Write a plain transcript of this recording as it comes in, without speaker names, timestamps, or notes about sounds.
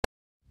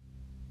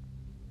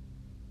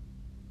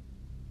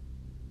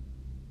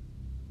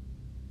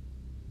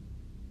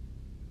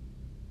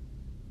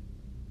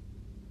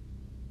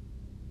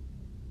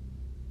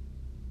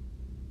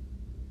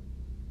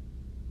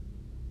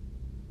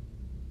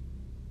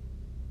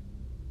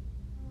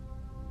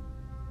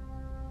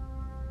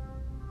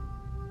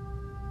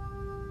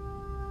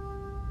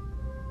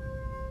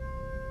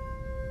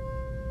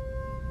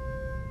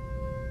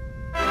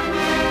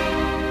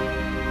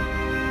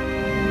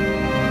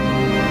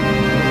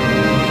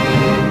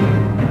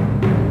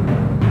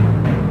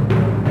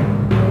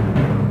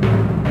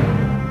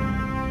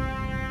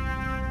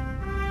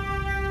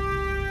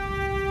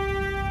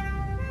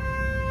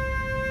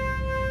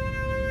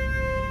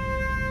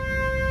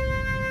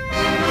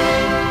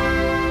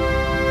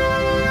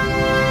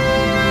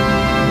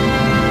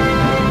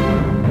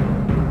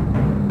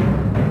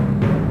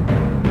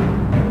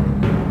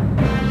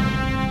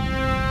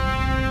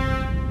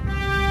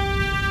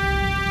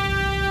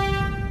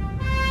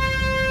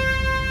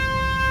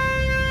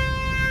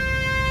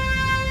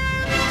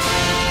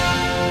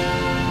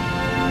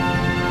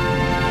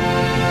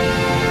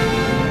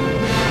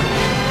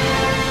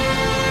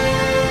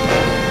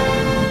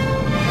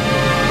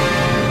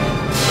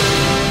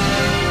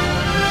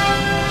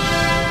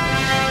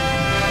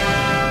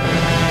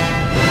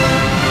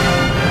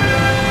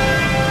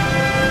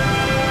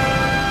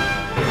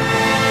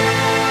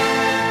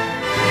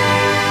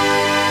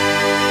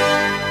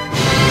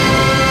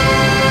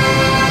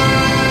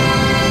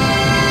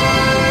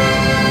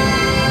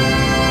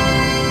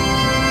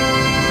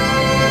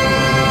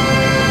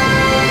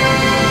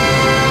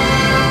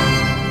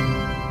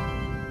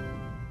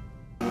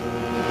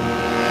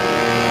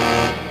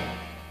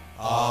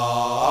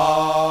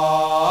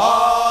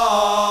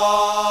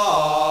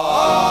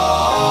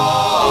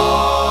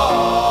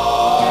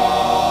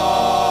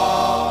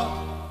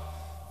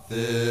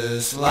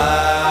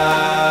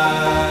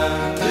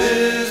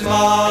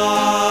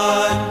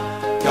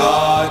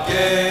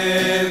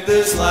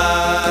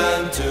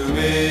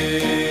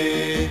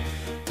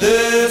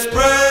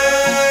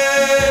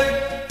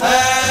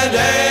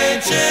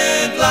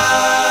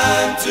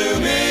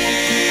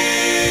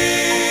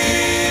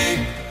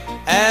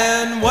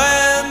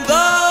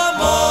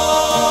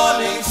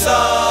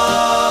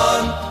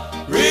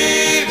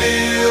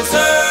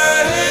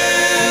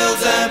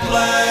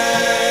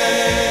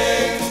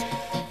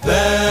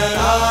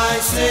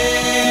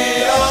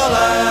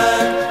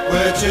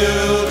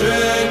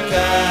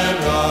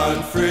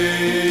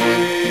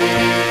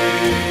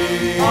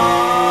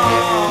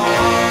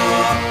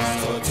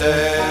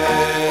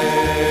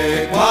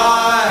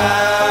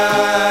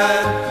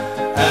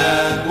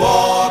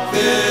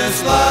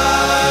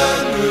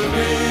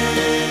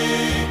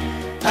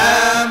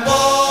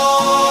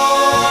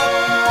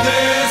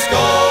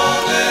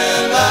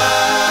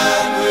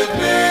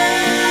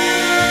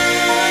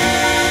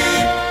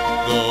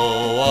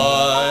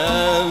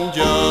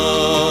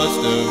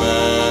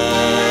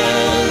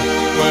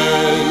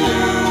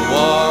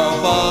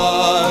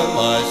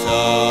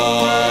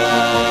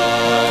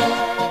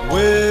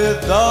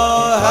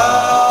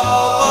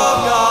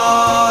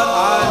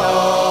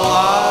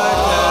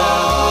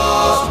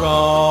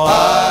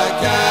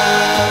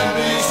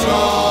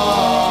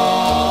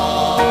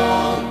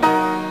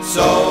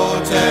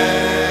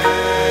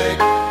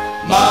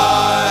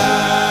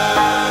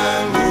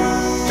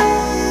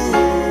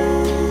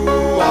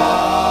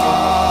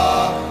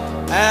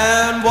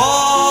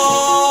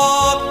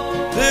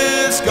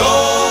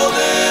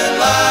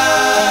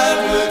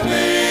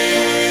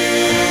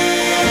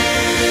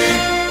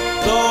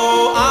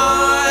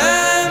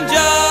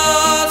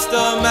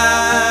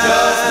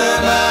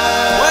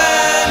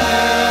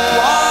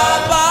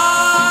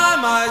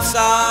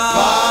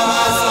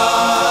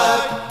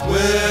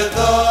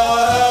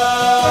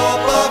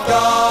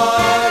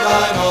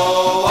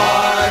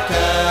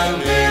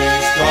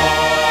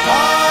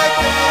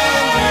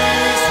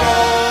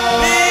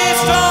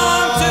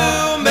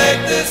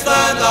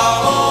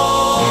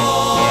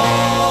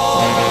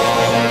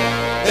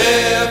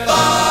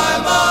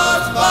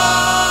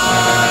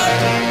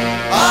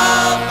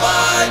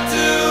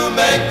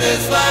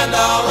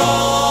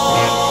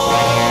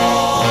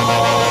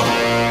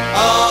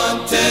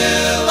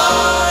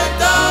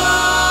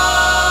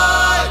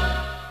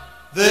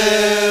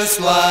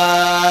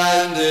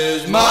land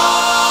is mine.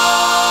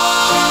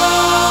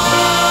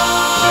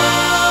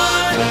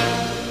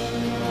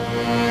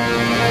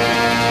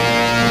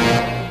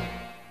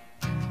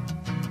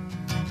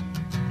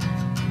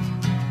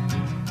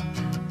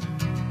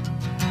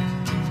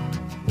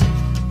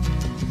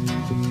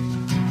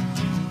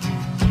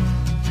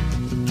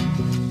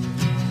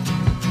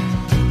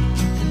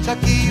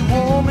 Kentucky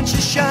woman,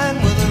 she shine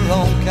with her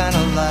own kind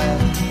of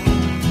light.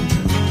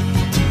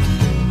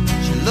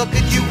 She look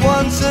at you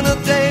once in a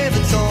day,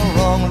 that's all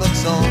wrong,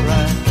 looks all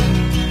right.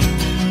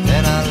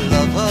 And I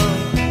love her,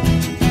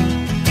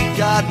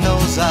 God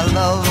knows I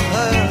love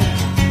her.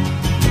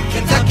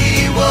 Kentucky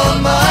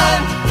woman,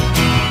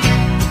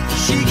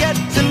 she get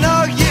to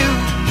know you,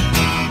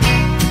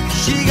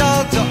 she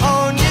got to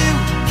own you.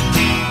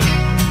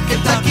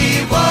 Kentucky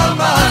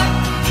woman,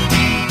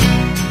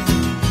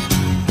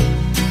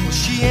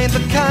 she ain't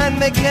the kind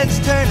make heads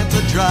turn at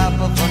the drop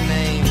of her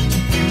name.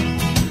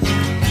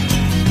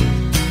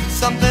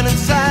 Something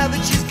inside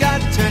that she's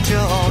got turns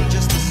you on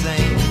just the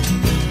same.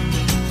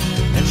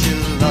 And she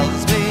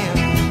loves me,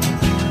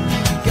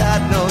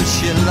 God knows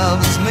she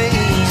loves me.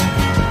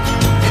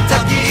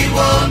 Kentucky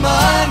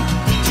woman,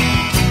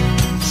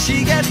 she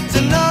get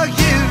to know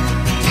you,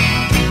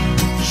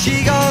 she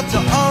got to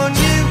own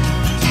you.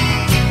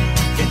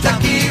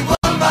 Kentucky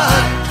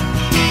woman,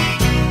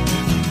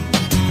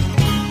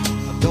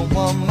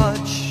 want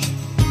much.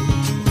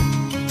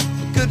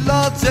 The good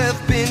Lord's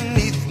earth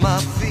beneath my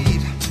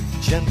feet,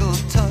 gentle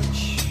touch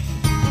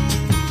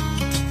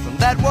from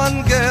that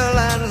one girl,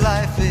 and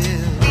life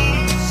is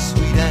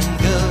sweet and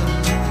good.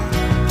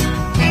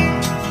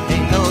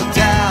 Ain't no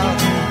doubt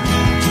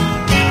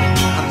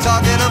I'm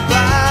talking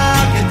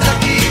about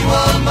Kentucky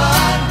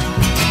woman.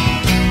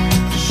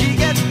 She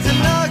gets to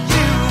know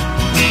you,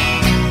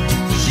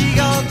 she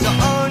got to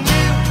own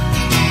you.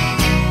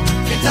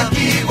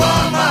 Kentucky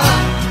woman,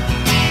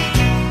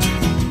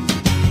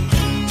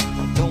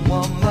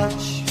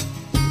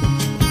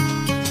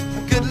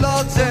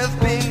 Lord's earth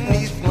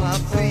beneath my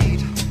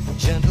feet,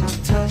 gentle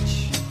touch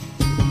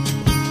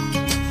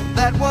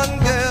that one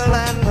girl,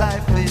 and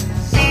life is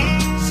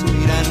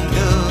sweet and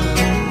good.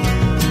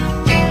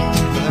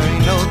 There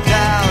ain't no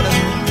doubt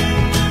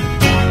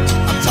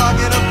I'm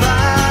talking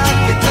about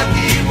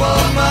Kentucky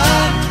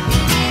woman.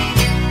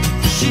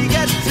 She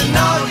gets to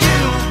know you,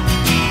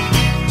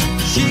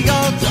 she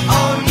got to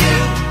own you.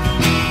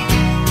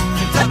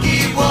 Kentucky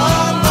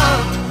woman,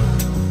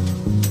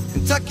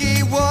 Kentucky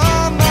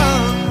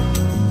woman,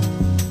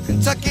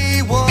 Kentucky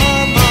woman.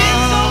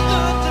 You're so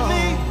good to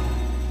me.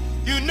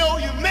 You know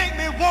you make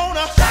me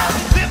wanna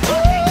lift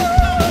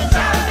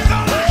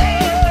my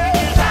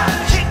heels up,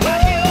 kick my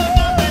heels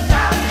up and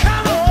down.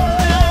 Come on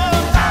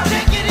now,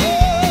 take it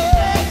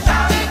easy,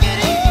 take it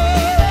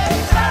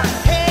easy.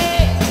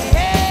 Hey,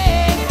 hey,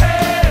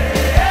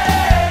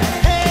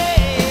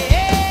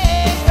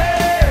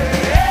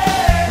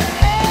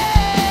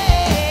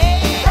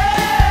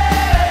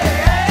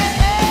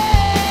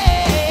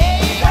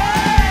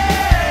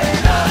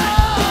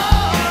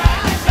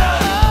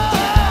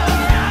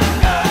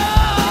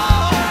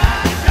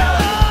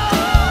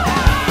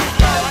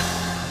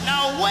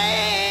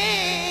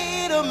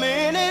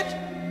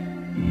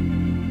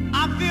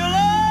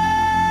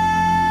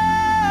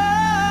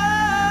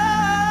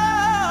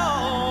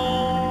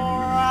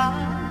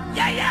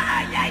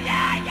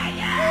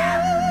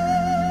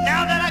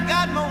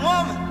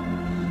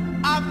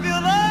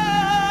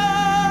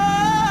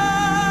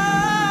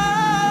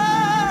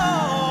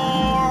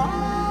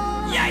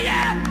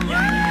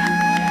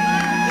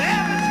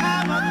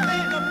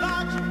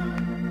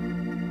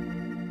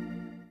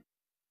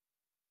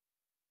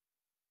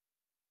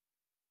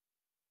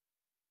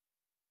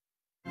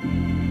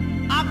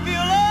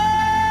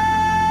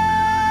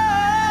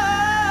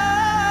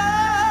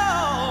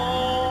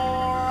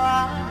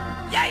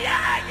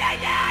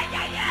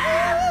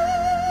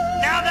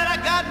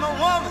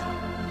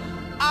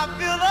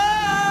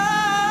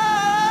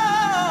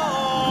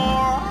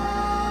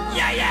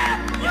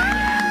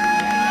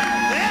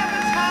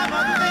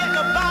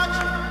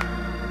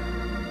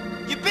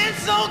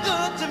 so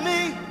good to me.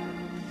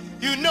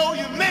 You know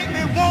you make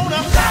me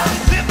wanna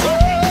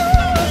lift